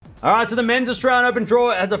All right, so the Men's Australian Open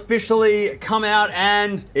draw has officially come out,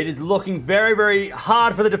 and it is looking very, very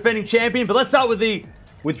hard for the defending champion. But let's start with the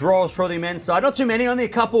withdrawals for the men's side. Not too many, only a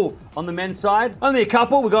couple on the men's side. Only a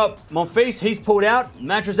couple. We got Monfils, he's pulled out.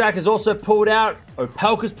 Matrazak has also pulled out.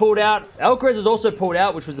 Opelka's pulled out. Alcaraz has also pulled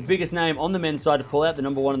out, which was the biggest name on the men's side to pull out, the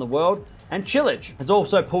 #1 in the world. And Cilic has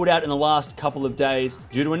also pulled out in the last couple of days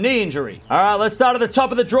due to a knee injury. All right, let's start at the top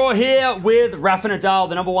of the draw here with Rafa Nadal,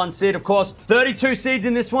 the #1 seed. Of course, 32 seeds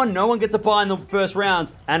in this one. No one gets a bye in the first round.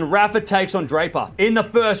 And Rafa takes on Draper in the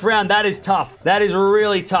first round. That is tough. That is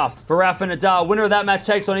really tough for Rafa Nadal. Winner of that match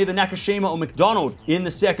takes on either Nakashima or McDonald in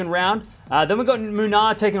the second round. Then we've got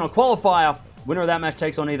Munar taking on a qualifier. Winner of that match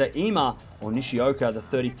takes on either Ima or Nishioka, the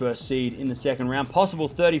 31st seed in the second round. Possible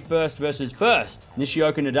 31st versus 1st.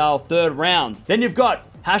 Nishioka Nadal, third round. Then you've got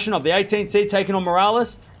Hashanov, the 18th seed, taking on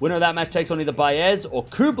Morales. Winner of that match takes on either Baez or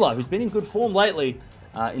Kubler, who's been in good form lately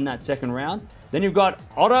in that second round. Then you've got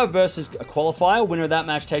Otto versus a qualifier. Winner of that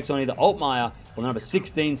match takes on either Altmaier or the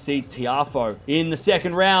 #16 seed Tiafoe. In the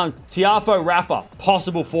second round, Tiafoe Rafa,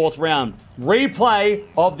 possible 4th round. Replay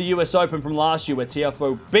of the US Open from last year where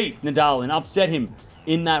Tiafoe beat Nadal and upset him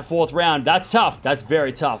in that 4th round. That's tough. That's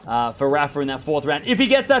very tough for Rafa in that 4th round, if he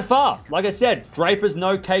gets that far. Like I said, Draper's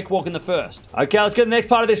no cakewalk in the first. Okay, let's get to the next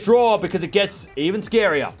part of this draw because it gets even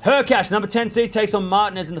scarier. Hurkacz, #10 seed, takes on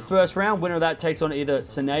Martinez in the first round. Winner of that takes on either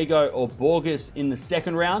Sonego or Borges in the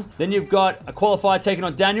second round. Then you've got a qualifier taking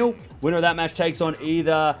on Daniel. Winner of that match takes on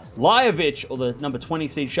either Lajovic or the #20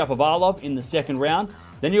 seed Shapovalov in the second round.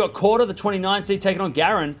 Then you've got Korda, the 29 seed, taking on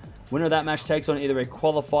Garin. Winner of that match takes on either a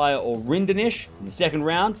qualifier or Rinderknech in the second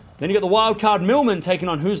round. Then you got the wild card Millman taking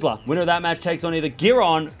on Husler. Winner of that match takes on either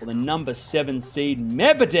Giron or the #7 seed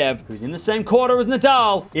Medvedev, who's in the same quarter as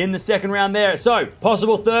Nadal in the second round there. So,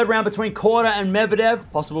 possible 3rd round between Korda and Medvedev.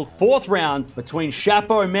 Possible 4th round between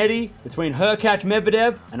Shapo and Medi, between Hurkacz,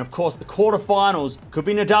 Medvedev, and of course the quarterfinals could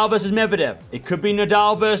be Nadal versus Medvedev. It could be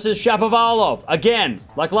Nadal versus Shapovalov, again,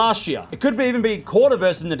 like last year. It could even be Korda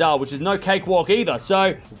versus Nadal, which is no cakewalk either.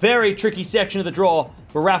 So, very tricky section of the draw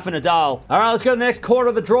for Rafa Nadal. All right, let's go to the next quarter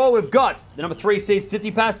of the draw. We've got the #3 seed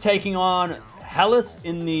Tsitsipas taking on Hellas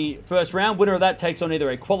in the first round. Winner of that takes on either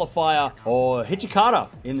a qualifier or Hijikata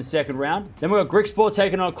in the second round. Then we've got Grigspor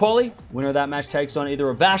taking on a quali. Winner of that match takes on either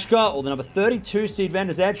a Vashka or the #32 seed Van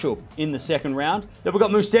der Zandschulp in the second round. Then we've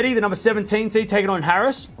got Musetti, the #17 seed, taking on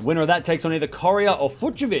Harris. Winner of that takes on either Coria or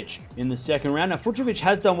Fucsovics in the second round. Now, Fucsovics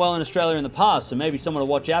has done well in Australia in the past, so maybe someone to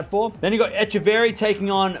watch out for. Then you've got Echeverry taking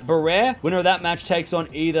on Barrere. Winner of that match takes on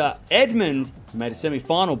either Edmund, who made a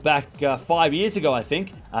semi-final back 5 years ago, I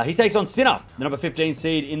think. He takes on Sinner, the #15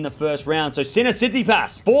 seed in the first round. So Sinner,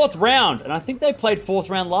 Tsitsipas, 4th round. And I think they played 4th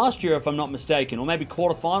round last year, if I'm not mistaken. Or maybe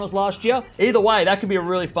quarterfinals last year. Either way, that could be a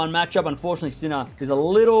really fun matchup. Unfortunately, Sinner is a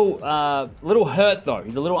little hurt, though.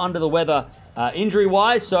 He's a little under the weather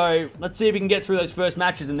injury-wise. So let's see if he can get through those first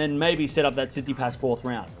matches and then maybe set up that Tsitsipas 4th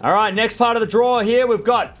round. All right, next part of the draw here, we've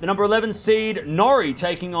got the #11 seed Norrie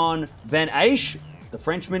taking on Van Ache, the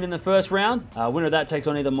Frenchman, in the first round. Winner of that takes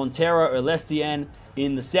on either Montero or Lestienne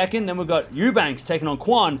in the second. Then we've got Eubanks taking on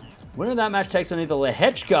Kwon. Winner of that match takes on either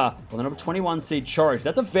Lehechka or the #21 seed Chorich.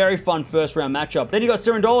 That's a very fun first round matchup. Then you got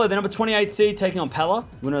Cerundolo, the #28 seed, taking on Pella.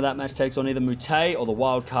 Winner of that match takes on either Mute or the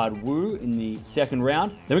wildcard Wu in the second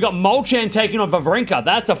round. Then we got Molchan taking on Wawrinka.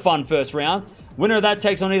 That's a fun first round. Winner of that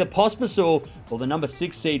takes on either Pospisil or the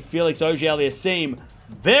 #6 seed Felix Auger-Aliassime.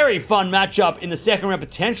 Very fun matchup in the second round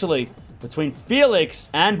potentially between Felix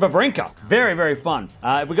and Wawrinka. Very, very fun.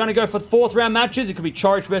 If we're going to go for 4th round matches, it could be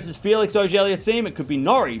Chorich versus Felix Auger-Aliassime. It could be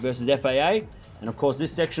Norrie versus FAA. And of course,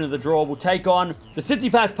 this section of the draw will take on the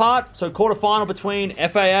Tsitsipas part. So quarterfinal between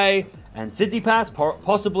FAA and Tsitsipas,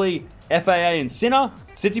 possibly FAA and Sinner,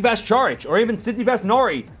 Tsitsipas Chorich, or even Tsitsipas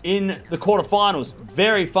Norrie in the quarterfinals.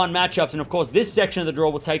 Very fun matchups. And of course, this section of the draw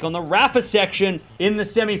will take on the Rafa section in the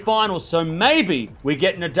semifinals. So maybe we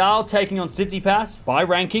get Nadal taking on Tsitsipas by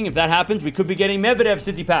ranking. If that happens, we could be getting Medvedev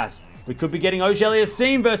Tsitsipas. We could be getting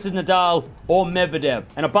Auger-Aliassime versus Nadal or Medvedev,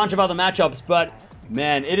 and a bunch of other matchups. But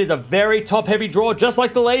man, it is a very top-heavy draw, just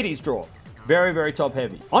like the ladies' draw. Very, very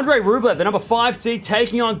top-heavy. Andrei Rublev, the #5 seed,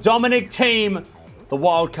 taking on Dominic Thiem, the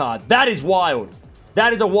wild card. That is wild.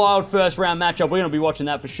 That is a wild first round matchup. We're going to be watching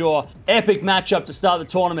that for sure. Epic matchup to start the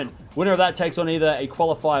tournament. Winner of that takes on either a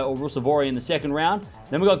qualifier or Ruusuvuori in the second round.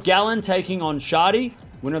 Then we've got Gallen taking on Shardy.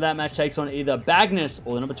 Winner of that match takes on either Bagnes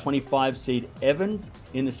or the #25 seed Evans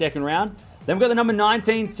in the second round. Then we've got the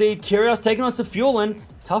 #19 seed Kyrgios taking on Safiullin.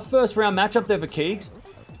 Tough first round matchup there for Keegs.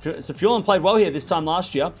 Safiullin played well here this time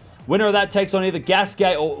last year. Winner of that takes on either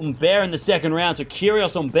Gasquet or Humbert in the second round. So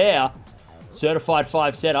Kyrgios Humbert. certified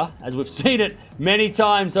 5-setter, as we've seen it many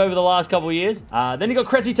times over the last couple of years. Then you got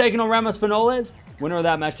Cressy taking on Ramos Finoles. Winner of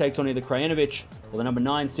that match takes on either Krajinovic or the number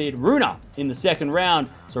 9 seed Runa in the second round.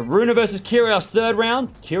 So Runa versus Kyrgios, third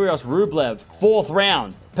round. Kyrgios Rublev, fourth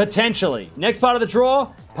round, potentially. Next part of the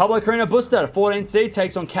draw, Pablo Carreno Busta, the 14 seed,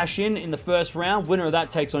 takes on Cashin in the first round. Winner of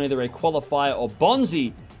that takes on either a qualifier or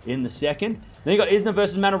Bonzi in the second. Then you got Isner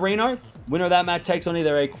versus Mannarino. Winner of that match takes on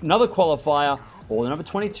either another qualifier or the number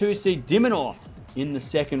 22 seed Diminor in the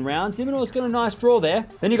second round. Diminor's got a nice draw there.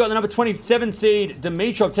 Then you got the number 27 seed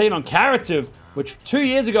Dimitrov taking on Karatsev, which 2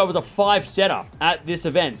 years ago was a 5-setter at this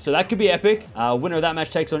event. So that could be epic. Winner of that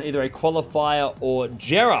match takes on either a qualifier or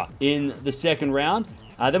Jera in the second round.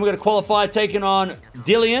 Then we've got a qualifier taking on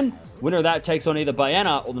Dillian. Winner of that takes on either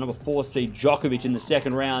Baena or the number 4 seed Djokovic in the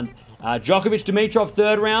second round. Djokovic Dimitrov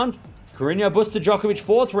third round. Carreno Busta Djokovic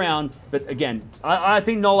fourth round. But again, I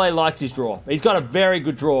think Nole likes his draw. He's got a very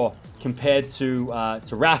good draw compared to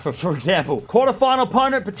Rafa, for example. Quarterfinal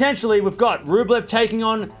opponent, potentially, we've got Rublev taking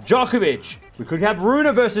on Djokovic. We could have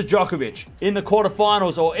Runa versus Djokovic in the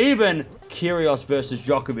quarterfinals, or even Kyrgios versus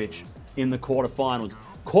Djokovic in the quarterfinals.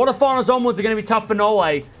 Quarterfinals onwards are going to be tough for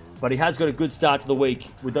Nole, but he has got a good start to the week.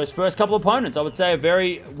 With those first couple opponents, I would say are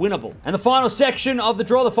very winnable. And the final section of the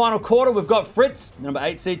draw, the final quarter, we've got Fritz, number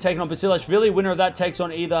 8 seed, taking on Basilashvili. Winner of that takes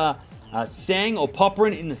on either Sang or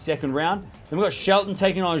Popperin in the second round. Then we've got Shelton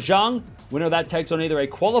taking on Zhang. Winner of that takes on either a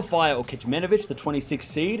qualifier or Kecmanovic, the 26th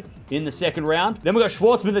seed, in the second round. Then we've got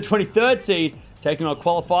Schwartzman, the 23rd seed, taking on a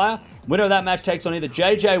qualifier. Winner of that match takes on either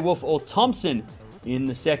JJ Wolf or Thompson in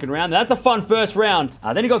the second round. That's a fun first round.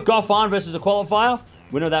 Then you got Goffin versus a qualifier.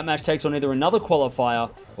 Winner of that match takes on either another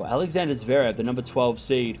qualifier or Alexander Zverev, the number 12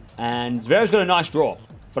 seed. And Zverev's got a nice draw.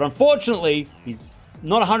 But unfortunately, he's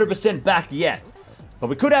not 100% back yet. But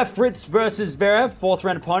we could have Fritz versus Zverev, fourth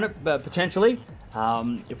round opponent, potentially,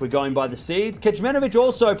 if we're going by the seeds. Kecmanovic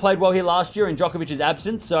also played well here last year in Djokovic's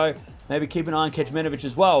absence, so maybe keep an eye on Kecmanovic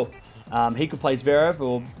as well. He could play Zverev,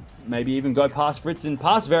 or maybe even go past Fritz and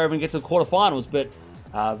past Zverev and get to the quarterfinals. But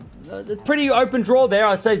a pretty open draw there.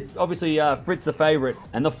 I'd say, obviously, Fritz the favorite.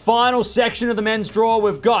 And the final section of the men's draw,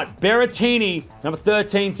 we've got Berrettini, number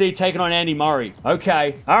 13 seed, taking on Andy Murray.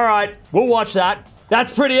 Okay, all right, we'll watch that.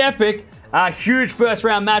 That's pretty epic. Huge first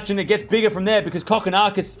round match, and it gets bigger from there because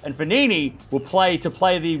Kokkinakis and Fognini will play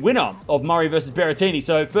the winner of Murray versus Berrettini.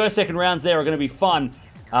 So first, second rounds there are going to be fun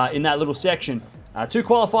in that little section. Two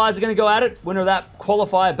qualifiers are going to go at it. Winner of that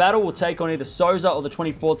qualifier battle will take on either Souza or the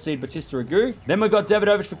 24th seed Batista Agut. Then we've got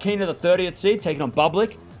Davidovich Fokina, the 30th seed, taking on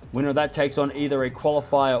Bublik. Winner of that takes on either a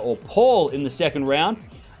qualifier or Paul in the second round.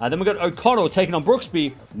 Then we've got O'Connell taking on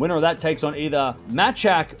Brooksby. Winner of that takes on either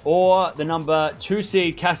Matchak or the number 2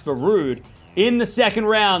 seed Casper Ruud in the second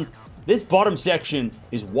round. This bottom section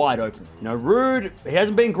is wide open. You know, Ruud, he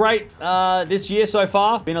hasn't been great this year so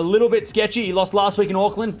far. Been a little bit sketchy. He lost last week in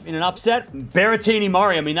Auckland in an upset. Berrettini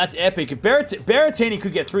Murray, I mean, that's epic. If Berrettini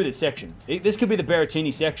could get through this section. This could be the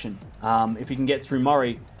Berrettini section if he can get through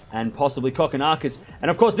Murray and possibly Kokkinakis. And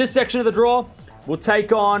of course, this section of the draw will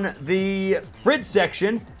take on the Fritz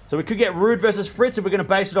section. So we could get Ruud versus Fritz if we're going to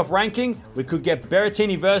base it off ranking. We could get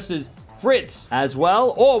Berrettini versus Fritz as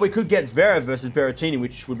well. Or we could get Zverev versus Berrettini,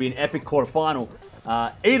 which would be an epic quarterfinal.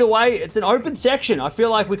 Either way, it's an open section. I feel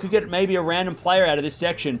like we could get maybe a random player out of this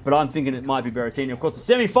section, but I'm thinking it might be Berrettini. Of course, the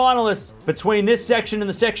semi-finalists between this section and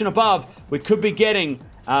the section above, we could be getting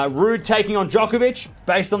Ruud taking on Djokovic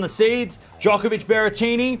based on the seeds. Djokovic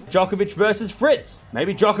Berrettini, Djokovic versus Fritz.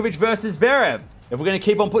 Maybe Djokovic versus Zverev. If we're going to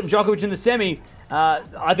keep on putting Djokovic in the semi,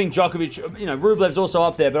 I think Djokovic, you know, Rublev's also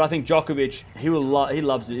up there, but I think Djokovic, he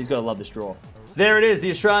loves it. He's got to love this draw. So there it is, the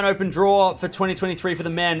Australian Open draw for 2023 for the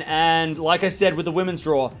men. And like I said, with the women's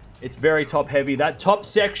draw, it's very top heavy. That top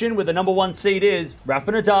section where the number 1 seed is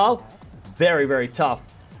Rafa Nadal, very, very tough,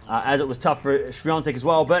 as it was tough for Swiatek as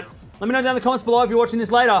well. But let me know down in the comments below if you're watching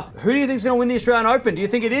this later. Who do you think is going to win the Australian Open? Do you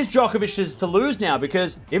think it is Djokovic's to lose now?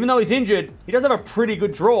 Because even though he's injured, he does have a pretty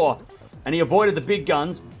good draw. And he avoided the big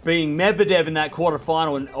guns, being Medvedev in that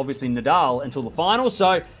quarterfinal and obviously Nadal until the final.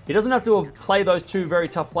 So he doesn't have to play those two very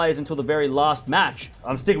tough players until the very last match.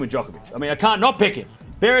 I'm sticking with Djokovic. I mean, I can't not pick him.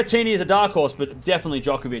 Berrettini is a dark horse, but definitely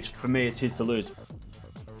Djokovic. For me, it's his to lose.